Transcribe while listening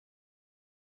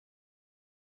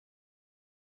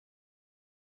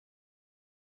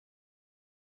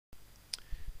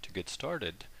to get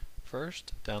started,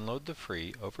 first download the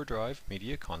free OverDrive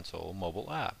Media Console mobile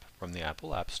app from the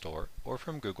Apple App Store or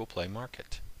from Google Play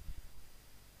Market.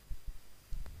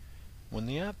 When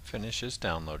the app finishes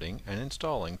downloading and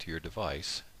installing to your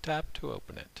device, tap to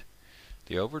open it.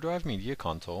 The OverDrive Media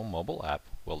Console mobile app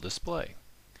will display.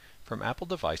 From Apple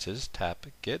devices, tap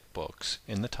Get Books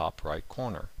in the top right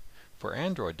corner. For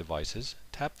Android devices,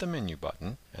 tap the menu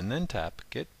button and then tap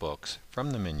Get Books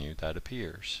from the menu that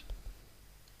appears.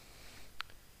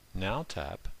 Now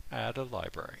tap Add a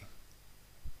Library.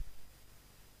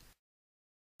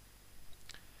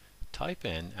 Type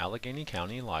in Allegheny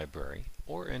County Library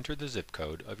or enter the zip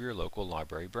code of your local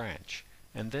library branch,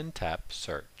 and then tap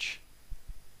Search.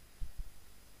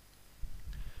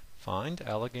 Find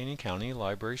Allegheny County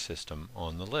Library System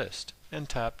on the list and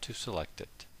tap to select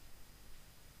it.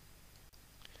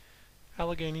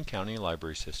 Allegheny County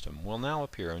Library System will now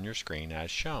appear on your screen as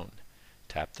shown.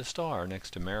 Tap the star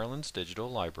next to Maryland's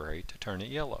Digital Library to turn it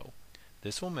yellow.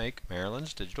 This will make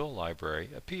Maryland's Digital Library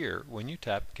appear when you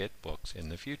tap Get Books in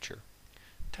the future.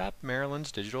 Tap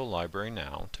Maryland's Digital Library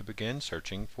now to begin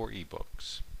searching for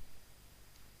eBooks.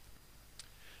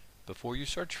 Before you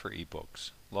search for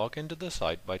eBooks, log into the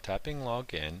site by tapping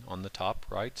Log In on the top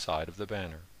right side of the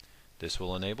banner. This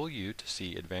will enable you to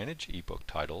see Advantage ebook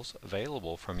titles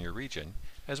available from your region,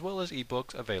 as well as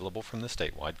ebooks available from the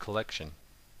statewide collection.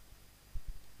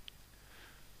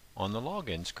 On the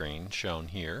Login screen shown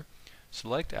here,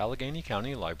 select Allegheny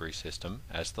County Library System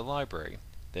as the library.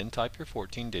 Then type your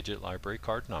 14-digit library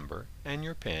card number and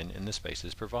your PIN in the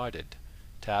spaces provided.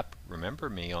 Tap Remember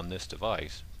Me on this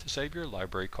device to save your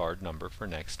library card number for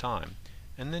next time,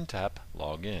 and then tap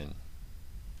Log In.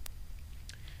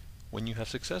 When you have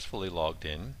successfully logged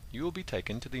in, you will be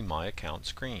taken to the My Account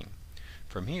screen.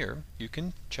 From here, you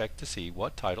can check to see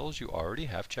what titles you already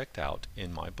have checked out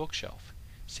in My Bookshelf,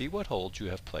 see what holds you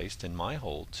have placed in My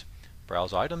Holds,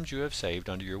 browse items you have saved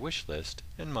under your wish list,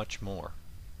 and much more.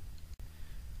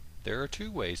 There are two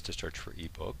ways to search for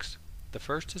ebooks. The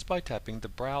first is by tapping the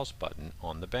Browse button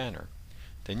on the banner.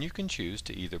 Then you can choose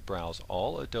to either browse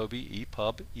all Adobe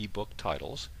EPUB ebook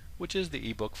titles, which is the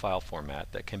ebook file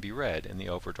format that can be read in the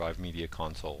OverDrive Media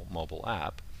Console mobile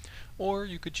app, or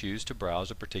you could choose to browse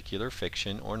a particular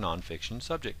fiction or nonfiction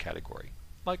subject category,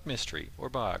 like mystery or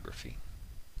biography.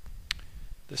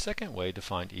 The second way to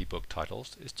find ebook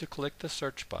titles is to click the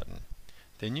Search button.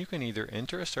 Then you can either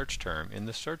enter a search term in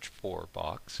the Search For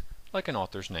box, like an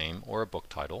author's name or a book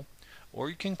title, or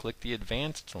you can click the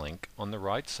Advanced link on the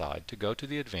right side to go to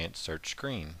the Advanced Search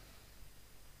screen.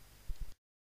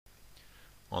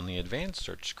 On the Advanced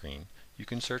Search screen, you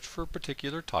can search for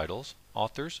particular titles,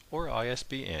 authors, or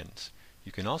ISBNs.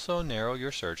 You can also narrow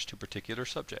your search to particular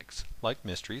subjects, like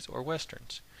mysteries or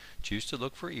westerns. Choose to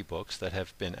look for ebooks that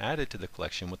have been added to the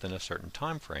collection within a certain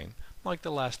time frame, like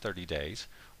the last 30 days,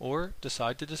 or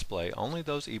decide to display only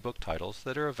those ebook titles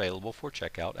that are available for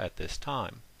checkout at this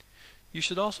time. You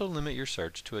should also limit your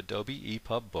search to Adobe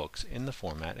EPUB books in the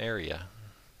Format area.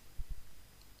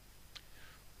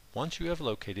 Once you have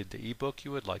located the ebook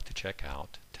you would like to check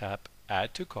out, tap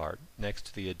Add to Cart next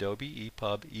to the Adobe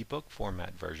EPUB ebook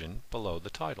format version below the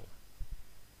title.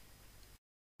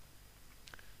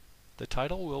 The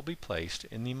title will be placed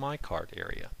in the My Cart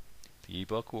area. The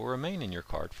ebook will remain in your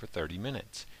cart for 30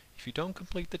 minutes. If you don't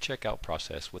complete the checkout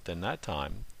process within that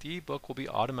time, the ebook will be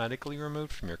automatically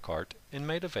removed from your cart and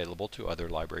made available to other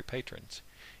library patrons.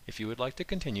 If you would like to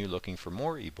continue looking for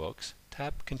more ebooks,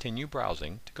 tap Continue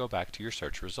Browsing to go back to your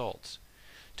search results.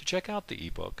 To check out the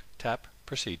ebook, tap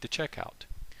Proceed to Checkout.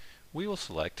 We will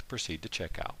select Proceed to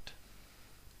Checkout.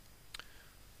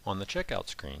 On the checkout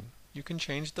screen, you can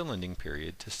change the lending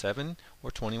period to 7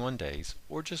 or 21 days,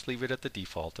 or just leave it at the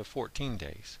default of 14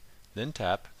 days. Then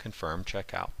tap Confirm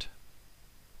Checkout.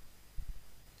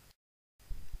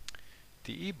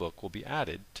 The ebook will be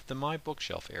added to the My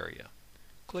Bookshelf area.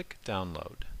 Click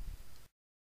Download.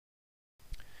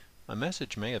 A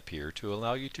message may appear to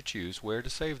allow you to choose where to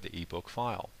save the ebook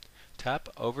file. Tap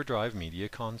OverDrive Media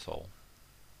Console.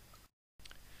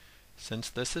 Since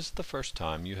this is the first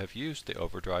time you have used the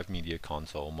OverDrive Media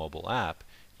Console mobile app,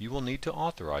 you will need to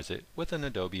authorize it with an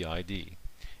Adobe ID.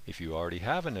 If you already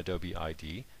have an Adobe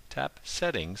ID, tap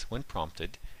Settings when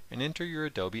prompted and enter your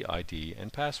Adobe ID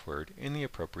and password in the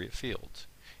appropriate fields.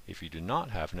 If you do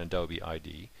not have an Adobe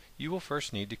ID, you will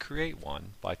first need to create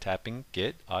one by tapping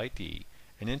Get ID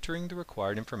and entering the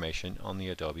required information on the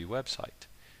Adobe website.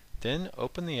 Then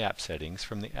open the app settings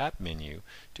from the app menu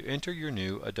to enter your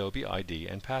new Adobe ID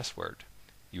and password.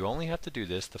 You only have to do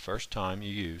this the first time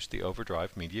you use the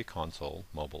OverDrive Media Console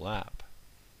mobile app.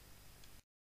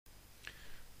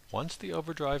 Once the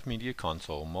OverDrive Media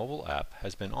Console mobile app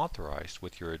has been authorized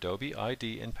with your Adobe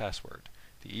ID and password,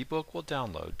 the eBook will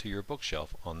download to your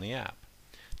bookshelf on the app.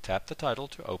 Tap the title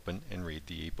to open and read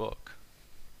the eBook.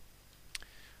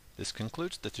 This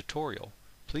concludes the tutorial.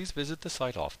 Please visit the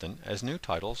site often, as new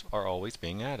titles are always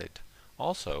being added.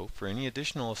 Also, for any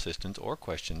additional assistance or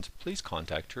questions, please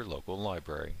contact your local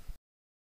library.